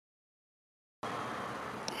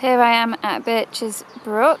Here I am at Birch's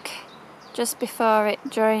Brook, just before it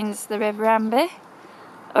joins the River Amber,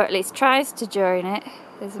 or at least tries to join it.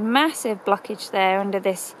 There's a massive blockage there under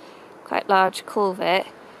this quite large culvert.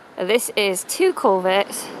 This is two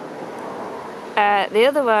culverts. The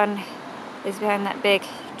other one is behind that big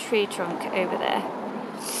tree trunk over there.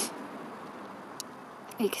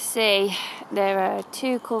 You can see there are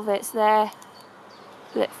two culverts there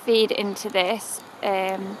that feed into this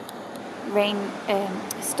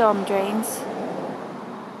storm drains.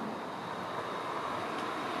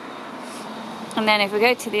 And then if we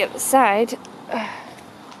go to the other side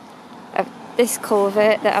of this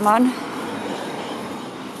culvert that I'm on,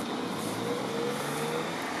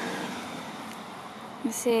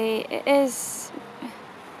 you see it is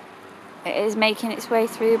making its way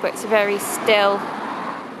through, but it's very still,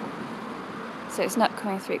 so it's not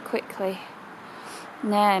coming through quickly.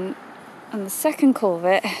 And then on the second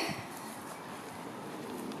culvert,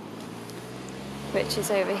 which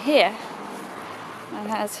is over here, and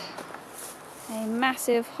has a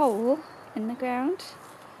massive hole in the ground.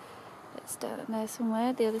 It's down there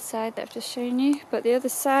somewhere, the other side that I've just shown you, but the other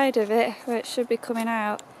side of it, where it should be coming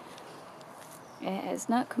out, it has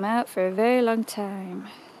not come out for a very long time.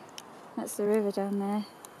 That's the river down there.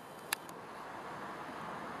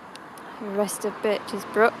 The rest of Birch's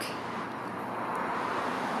Brook.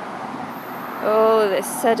 Oh, this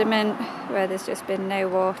sediment where there's just been no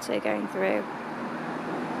water going through.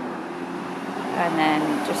 And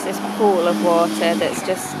then just this pool of water that's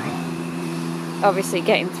just obviously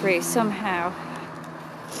getting through somehow.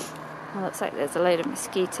 It looks like there's a load of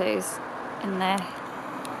mosquitoes in there.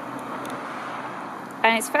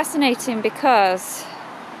 And it's fascinating because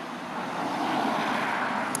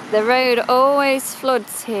the road always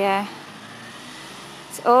floods here.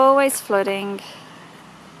 It's always flooding.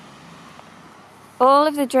 All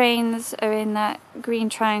of the drains are in that green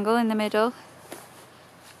triangle in the middle.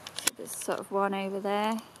 So there's sort of one over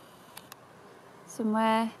there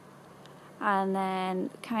somewhere, and then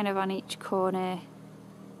kind of on each corner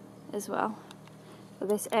as well. But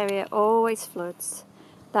this area always floods.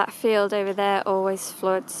 That field over there always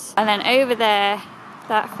floods. And then over there,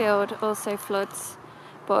 that field also floods.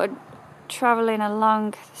 But travelling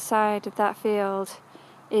along the side of that field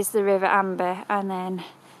is the River Amber, and then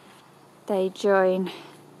they join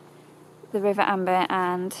the River Amber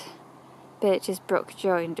and Birch's Brook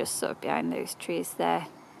join just sort of behind those trees there,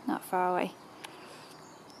 not far away.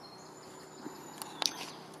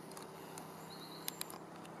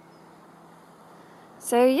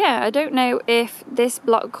 So yeah, I don't know if this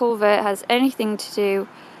block culvert has anything to do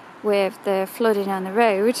with the flooding on the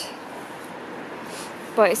road,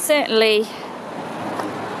 but it certainly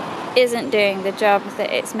isn't doing the job that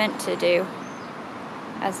it's meant to do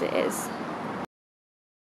as it is.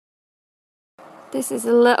 This is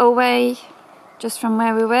a little way just from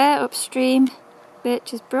where we were, upstream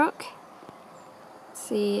Birch's Brook.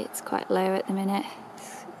 See, it's quite low at the minute.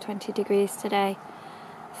 It's 20 degrees today.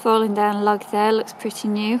 Falling down a log there looks pretty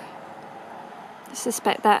new. I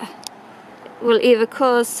suspect that will either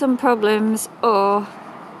cause some problems or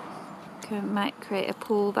might create a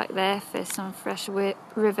pool back there for some fresh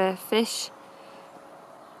river fish.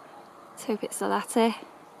 Let's hope it's the latter.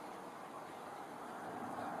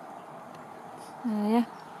 Yeah,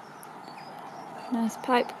 nice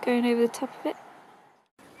pipe going over the top of it.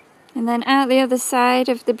 And then out the other side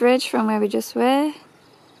of the bridge from where we just were,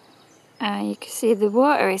 you can see the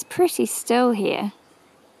water is pretty still here.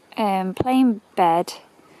 Plain bed,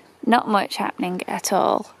 not much happening at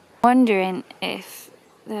all. Wondering if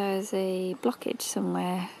there's a blockage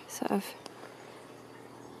somewhere sort of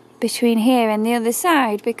between here and the other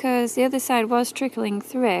side, because the other side was trickling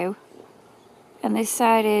through and this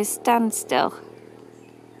side is standstill.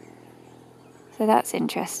 So that's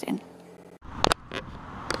interesting.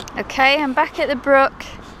 Okay, I'm back at the brook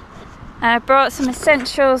and I brought some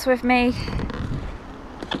essentials with me.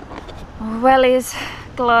 Wellies,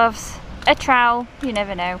 gloves, a trowel, you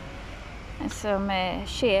never know, and some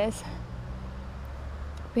shears.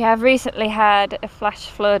 We have recently had a flash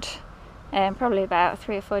flood, probably about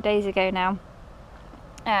 3 or 4 days ago now,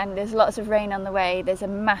 and there's lots of rain on the way. There's a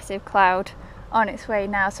massive cloud on its way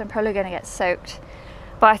now, so I'm probably going to get soaked.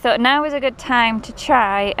 But I thought now was a good time to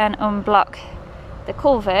try and unblock the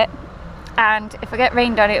culvert, and if I get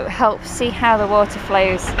rained on, it will help see how the water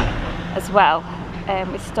flows as well,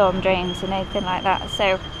 with storm drains and anything like that.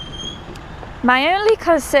 So my only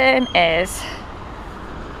concern is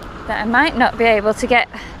that I might not be able to get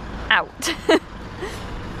out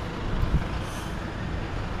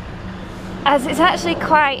as it's actually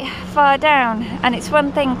quite far down, and it's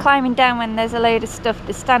one thing climbing down when there's a load of stuff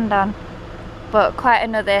to stand on, but quite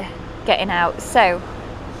another getting out. So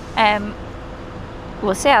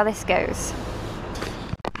we'll see how this goes.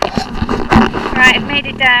 Right, I've made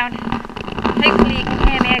it down. Hopefully you can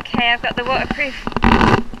hear me okay. I've got the waterproof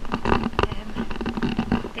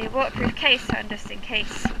case on just in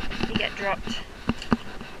case you get dropped.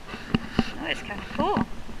 Oh, it's kind of cool.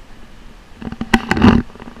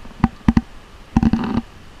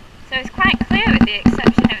 So it's quite clear with the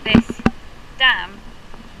exception of this dam.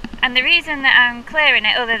 And the reason that I'm clearing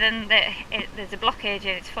it, other than that there's a blockage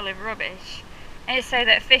and it's full of rubbish, is so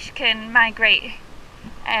that fish can migrate.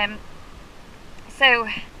 So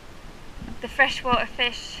the freshwater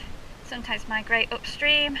fish sometimes migrate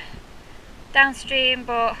upstream, downstream,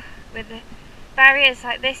 but with the barriers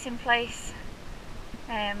like this in place,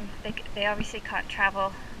 they obviously can't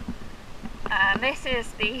travel. And this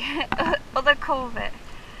is the other culvert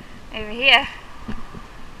over here.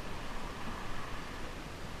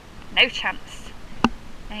 No chance.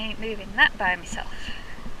 I ain't moving that by myself.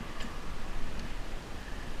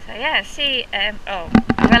 So yeah, see, oh,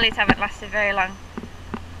 the wellies haven't lasted very long.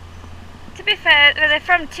 To be fair, they're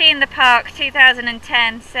from Tea in the Park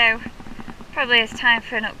 2010, so probably it's time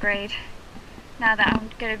for an upgrade now that I'm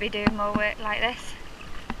going to be doing more work like this.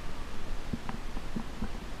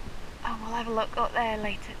 Oh, we'll have a look up there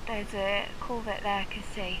later. There's a culvert there I can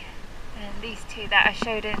see. And these two that I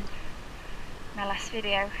showed in my last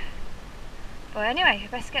video. But anyway, I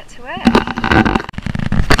best get to work.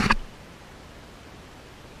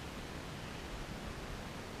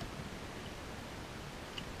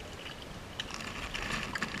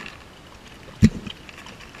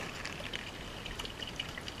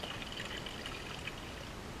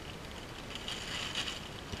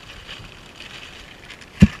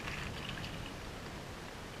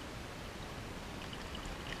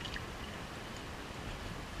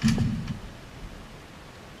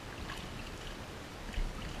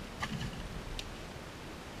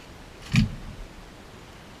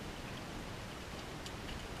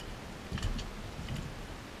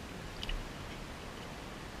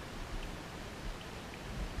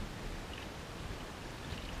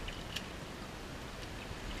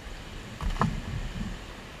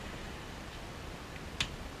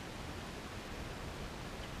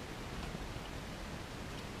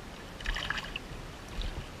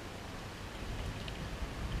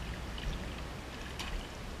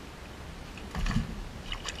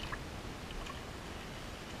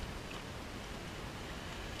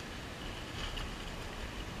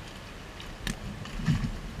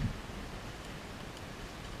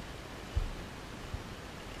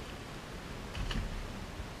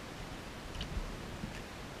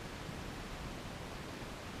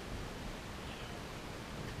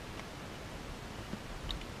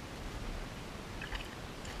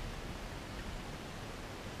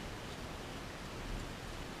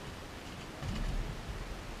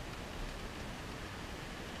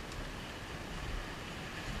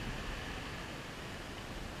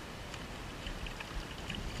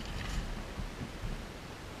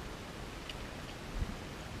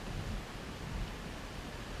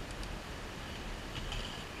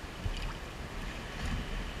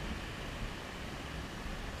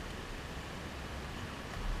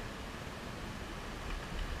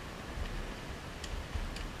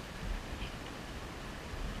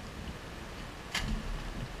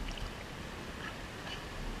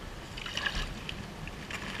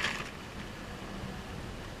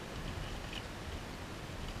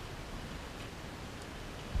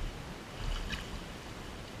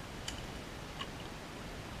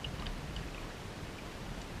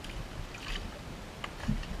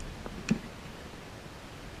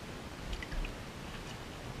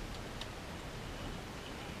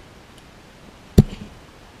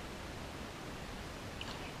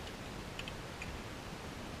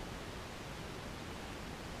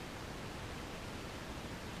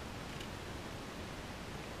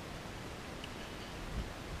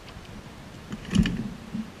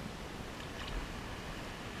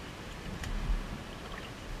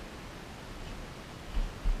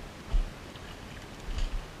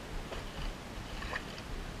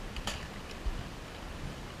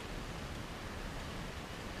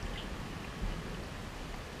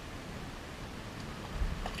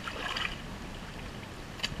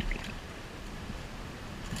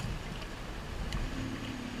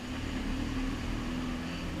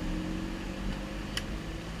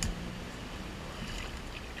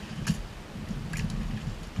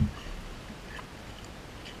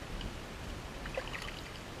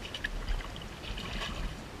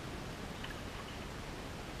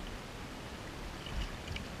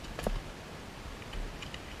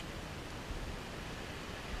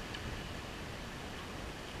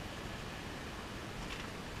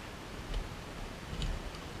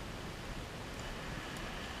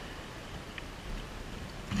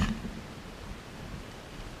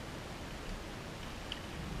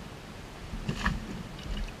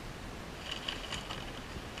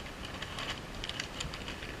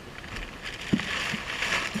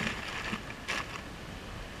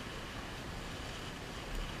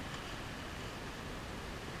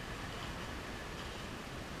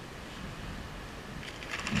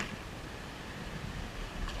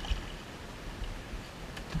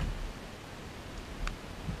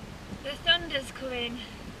 come in.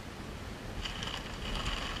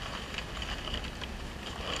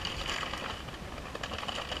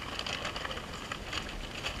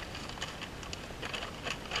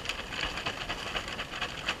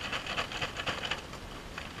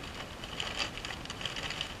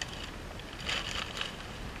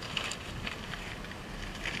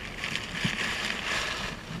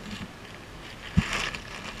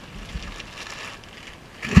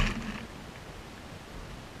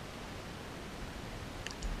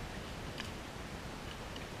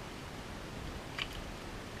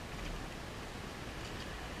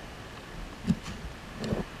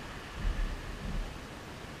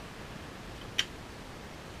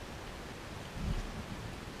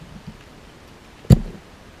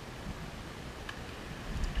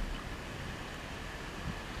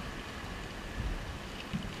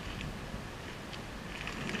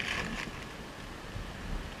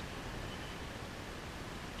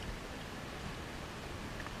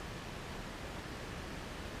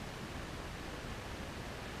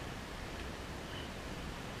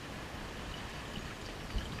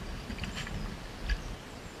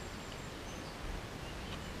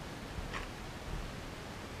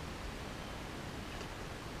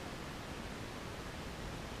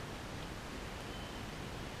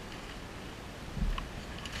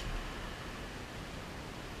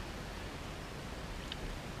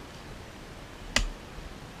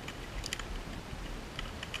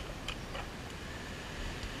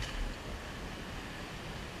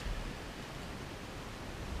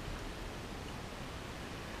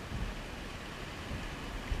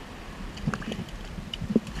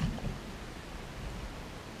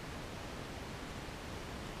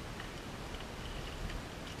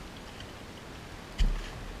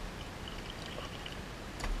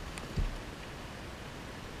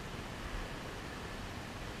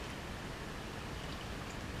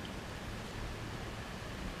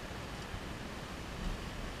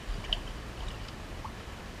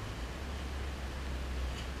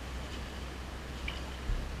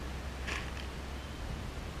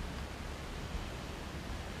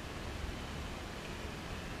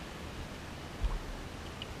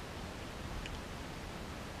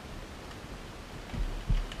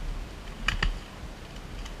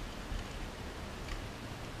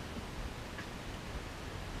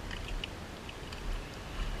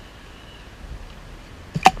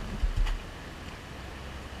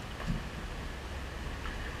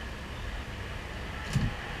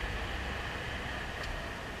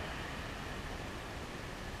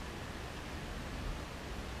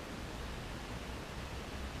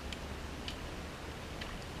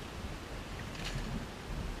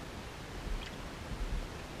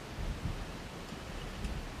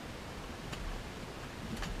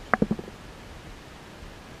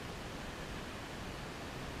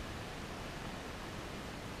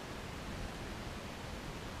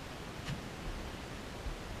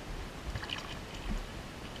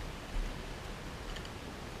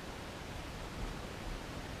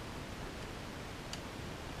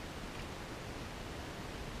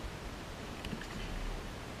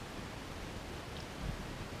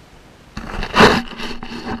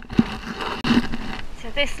 So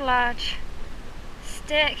this large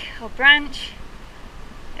stick or branch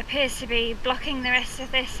appears to be blocking the rest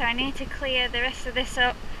of this, so I need to clear the rest of this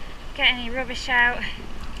up, get any rubbish out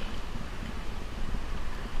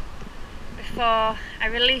before I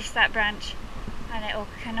release that branch, and it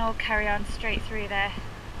can all carry on straight through there.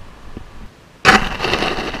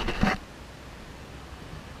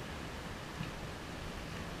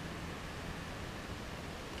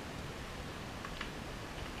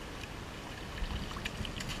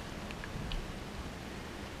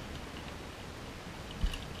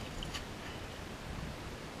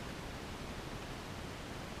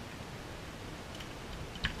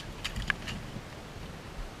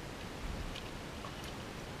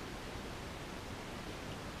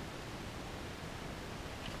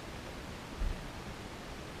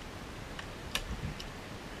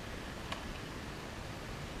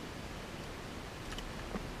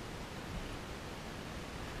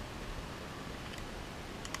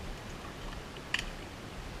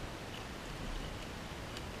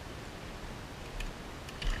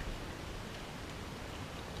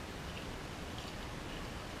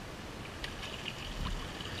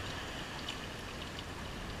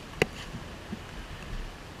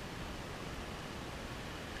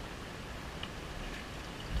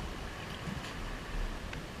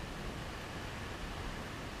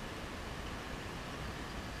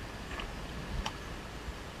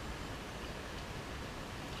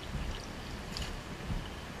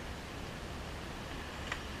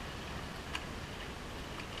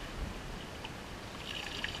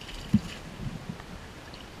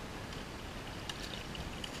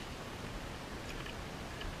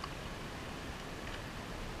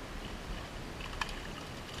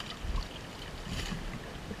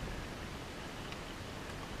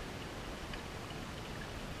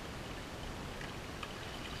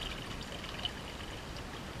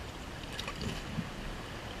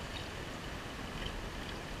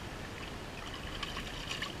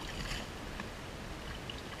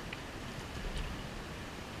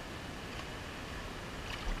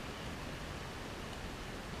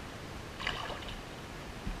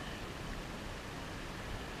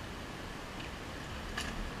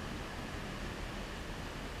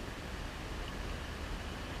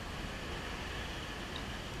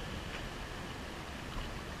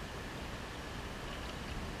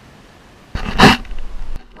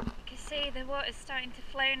 see the water's starting to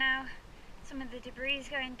flow now, some of the debris is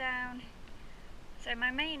going down. So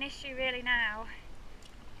my main issue really now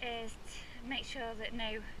is to make sure that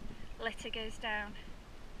no litter goes down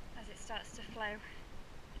as it starts to flow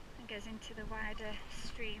and goes into the wider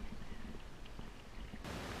stream.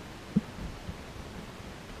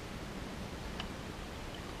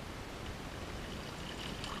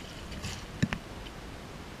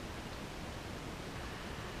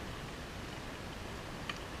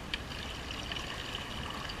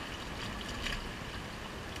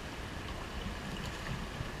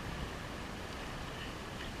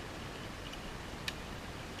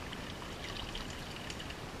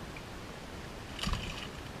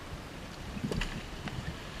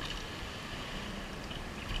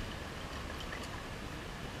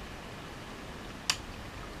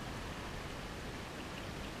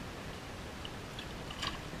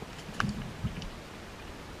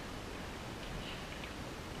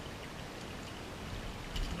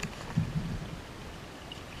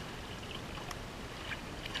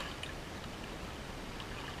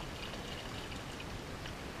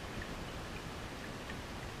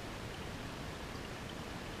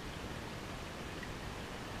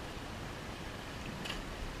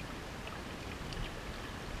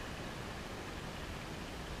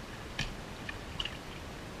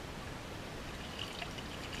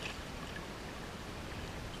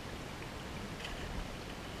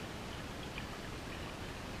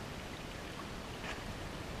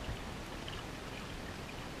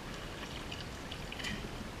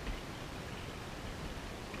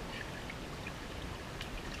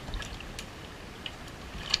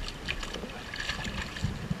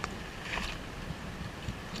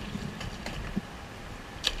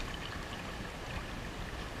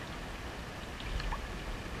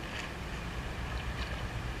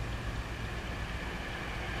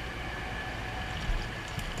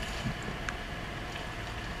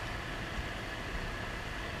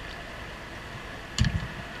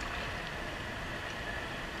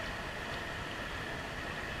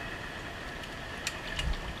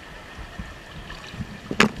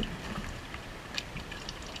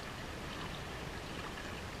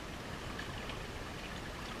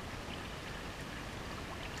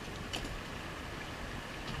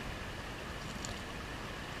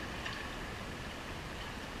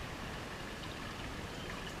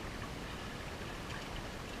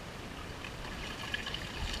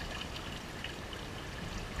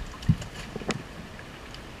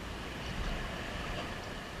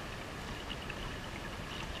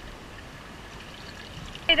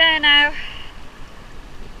 There now,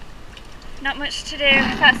 not much to do.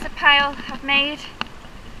 That's the pile I've made.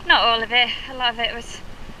 Not all of it, a lot of it was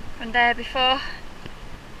from there before,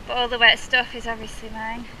 but all the wet stuff is obviously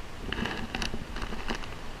mine.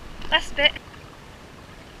 Last bit.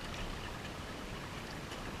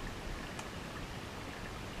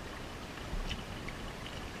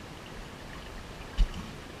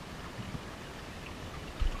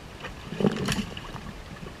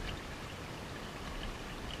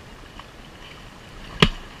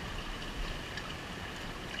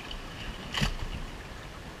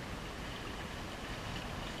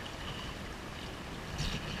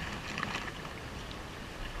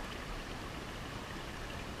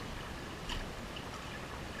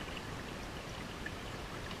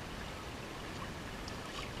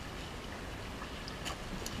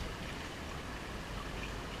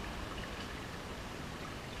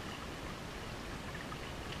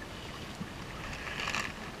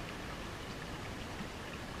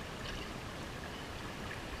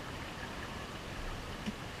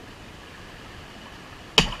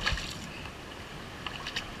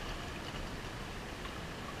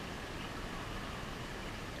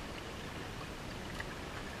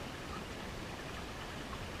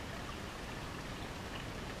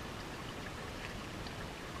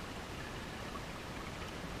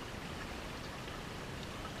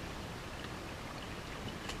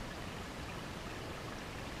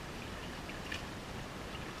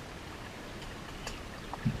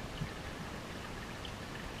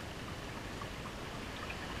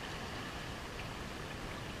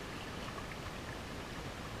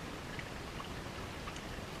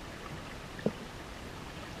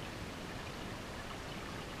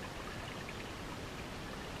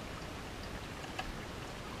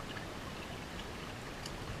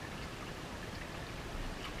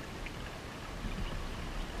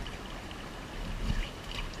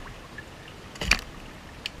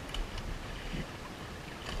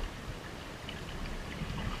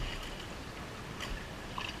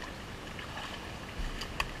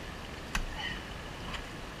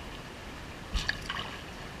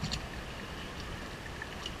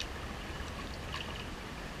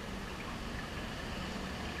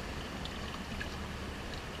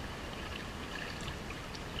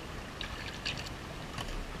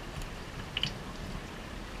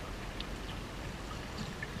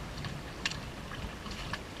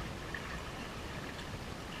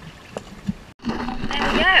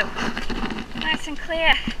 and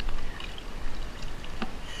clear.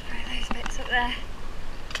 Throw those bits up there.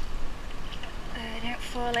 Don't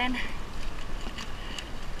fall in.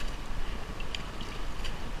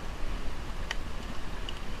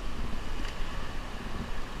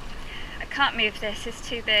 I can't move this, it's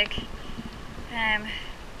too big.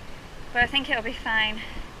 But I think it'll be fine.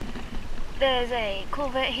 There's a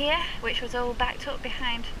culvert here which was all backed up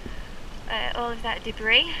behind all of that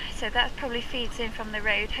debris, so that probably feeds in from the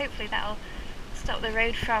road. Hopefully that'll stop the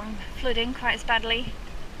road from flooding quite as badly.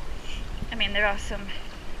 I mean, there are some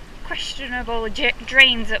questionable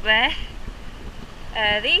drains up there.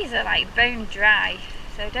 These are like bone dry,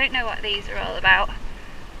 so I don't know what these are all about.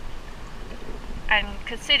 And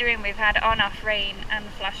considering we've had on-off rain and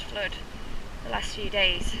flash flood the last few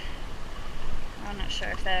days, I'm not sure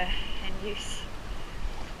if they're in use.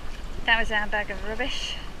 That was our bag of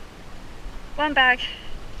rubbish. One bag,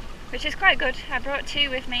 which is quite good. I brought two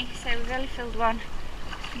with me, so we've only filled one.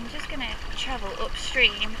 I'm just going to travel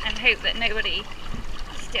upstream and hope that nobody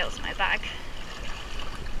steals my bag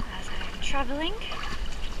as I'm travelling.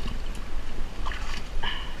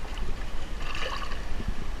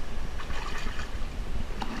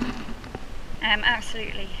 I'm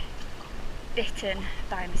absolutely bitten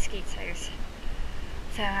by mosquitoes.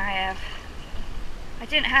 So I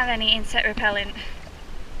didn't have any insect repellent,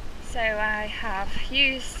 so I have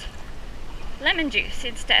used lemon juice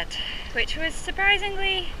instead, which was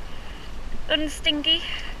surprisingly unstingy.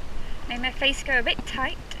 Made my face go a bit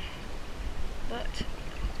tight, but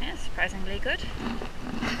yeah, surprisingly good.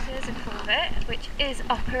 Here's a culvert which is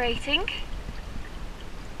operating,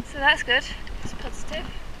 so that's good. It's positive.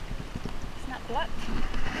 It's not blocked.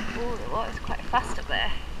 Oh, the water's quite fast up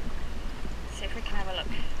there. Let's see if we can have a look.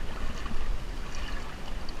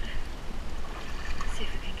 Let's see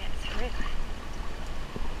if we can get through.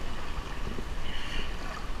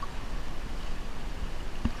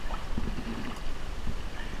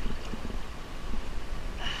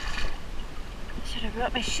 Should have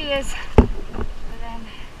brought my shears, but then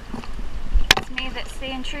it's me that's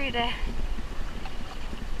the intruder.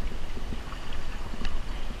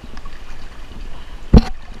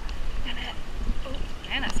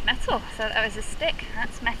 That's metal. So that was a stick.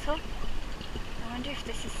 That's metal. I wonder if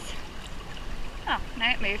this is... Oh, no,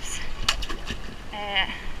 it moves.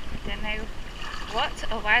 Don't know what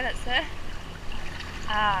or why that's there.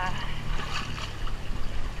 Ah.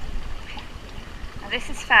 Now this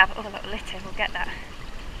is fab. Oh, look, litter. We'll get that.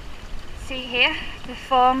 See here, the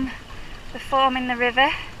form in the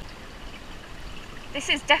river. This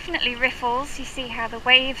is definitely riffles. You see how the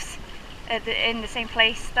waves are in the same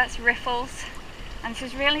place. That's riffles. And this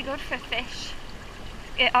is really good for fish.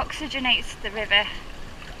 It oxygenates the river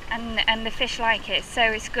and the fish like it, so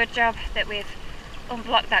it's a good job that we've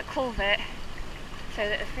unblocked that culvert so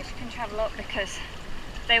that the fish can travel up, because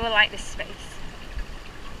they will like this space.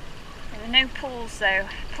 There are no pools though.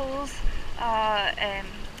 Pools are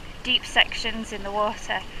deep sections in the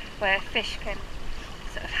water where fish can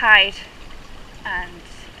sort of hide and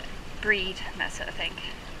breed and that sort of thing.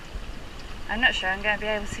 I'm not sure I'm going to be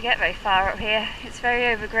able to get very far up here. It's very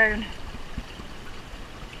overgrown.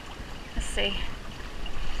 Let's see.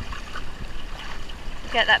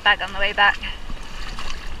 Get that bag on the way back.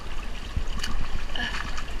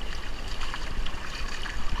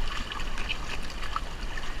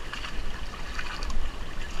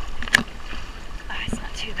 Oh, it's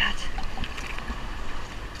not too bad.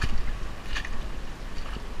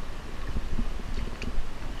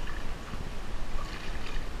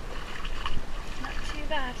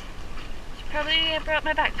 Bad. Should probably have brought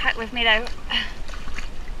my backpack with me though.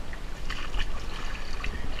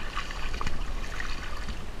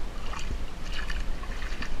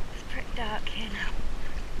 It's pretty dark here now.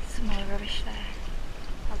 Some more rubbish there.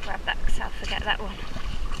 I'll grab that because I'll forget that one.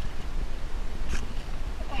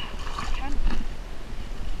 Oh, I can.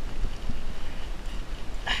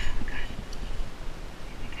 Oh God.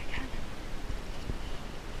 I think I can.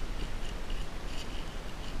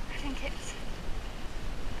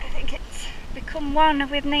 I think it's become one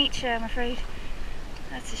with nature, I'm afraid.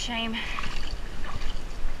 That's a shame.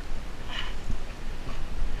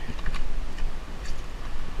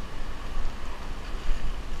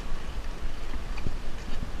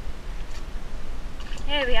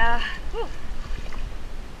 Here we are. Whew.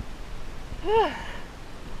 Whew.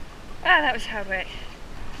 Ah, that was hard work.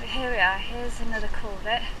 But here we are. Here's another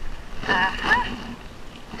culvert. Aha!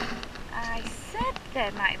 I said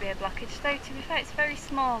there might be a blockage, though to be fair it's very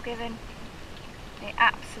small given the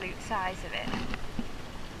absolute size of it.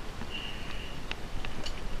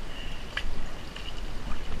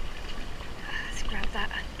 Let's grab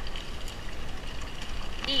that.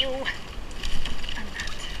 Ew!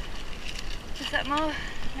 more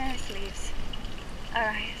nose leaves.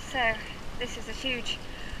 Alright, so this is a huge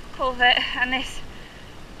culvert, and this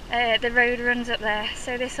the road runs up there,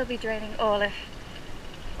 so this will be draining all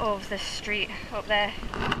of the street up there.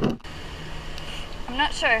 I'm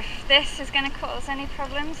not sure if this is going to cause any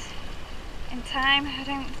problems in time. I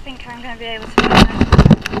don't think I'm going to be able to do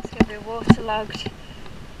that. It's going to be waterlogged.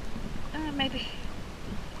 Maybe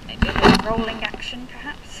a bit of rolling action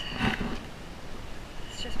perhaps.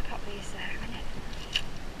 Let's just pop these there a minute.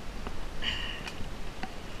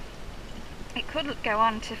 It could go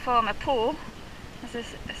on to form a pool, as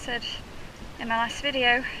I said in my last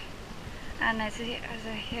video, and as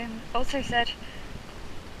I also said,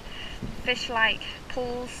 fish like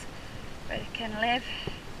pools where they can live,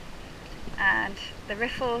 and the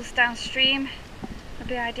riffles downstream would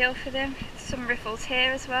be ideal for them. Some riffles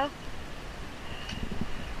here as well.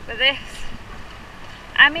 But this,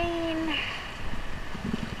 I mean,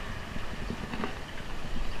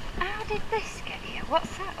 how did this get here?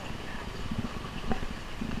 What's that all about?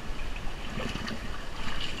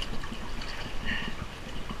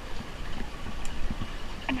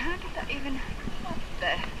 And how did that even up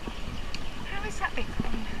there? How is that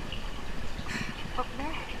become up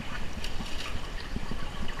there?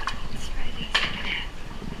 Let's spray these in here.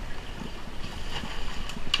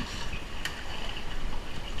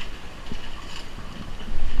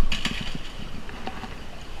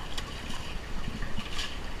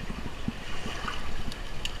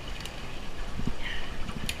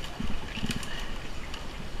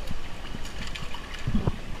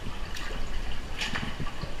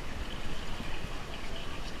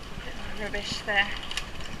 Rubbish there,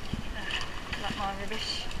 a lot more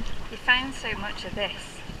rubbish. You find so much of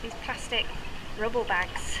this, these plastic rubble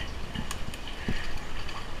bags,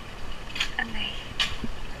 and there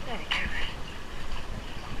we go,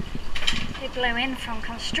 they blow in from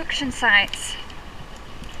construction sites.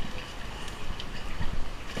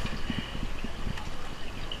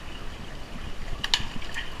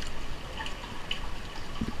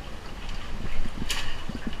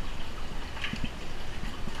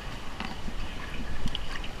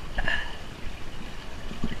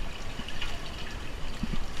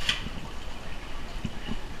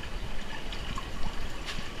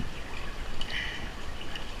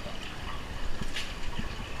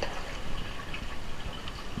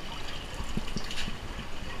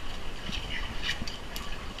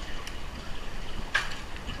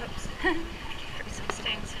 Through some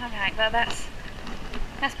stones. Alright, well that's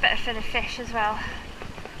better for the fish as well.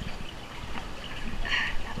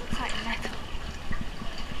 That looks like metal.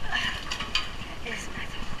 It is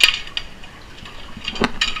metal.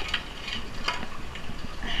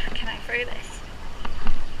 Can I throw this?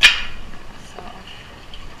 Sort of.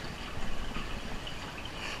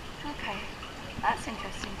 Okay, that's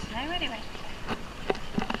interesting to know anyway.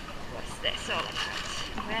 What's this all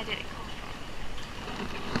about? Where did it come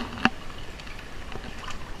from?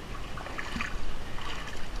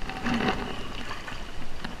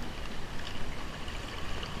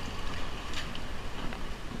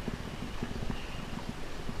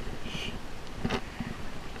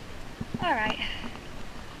 Alright,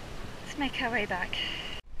 let's make our way back.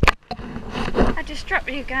 I just dropped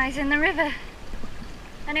you guys in the river.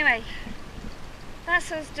 Anyway,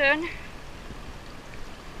 that's us done.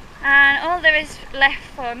 And all there is left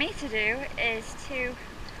for me to do is to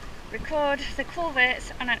record the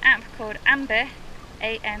culverts on an app called Amber,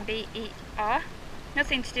 A-M-B-E-R.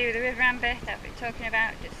 Nothing to do with the River Amber that we're talking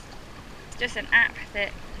about, it's just an app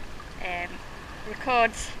that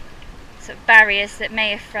records sort of barriers that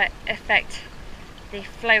may affect the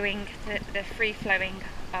flowing, the free flowing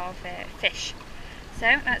of fish.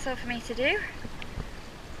 So that's all for me to do,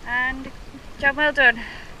 and job well done.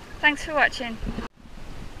 Thanks for watching.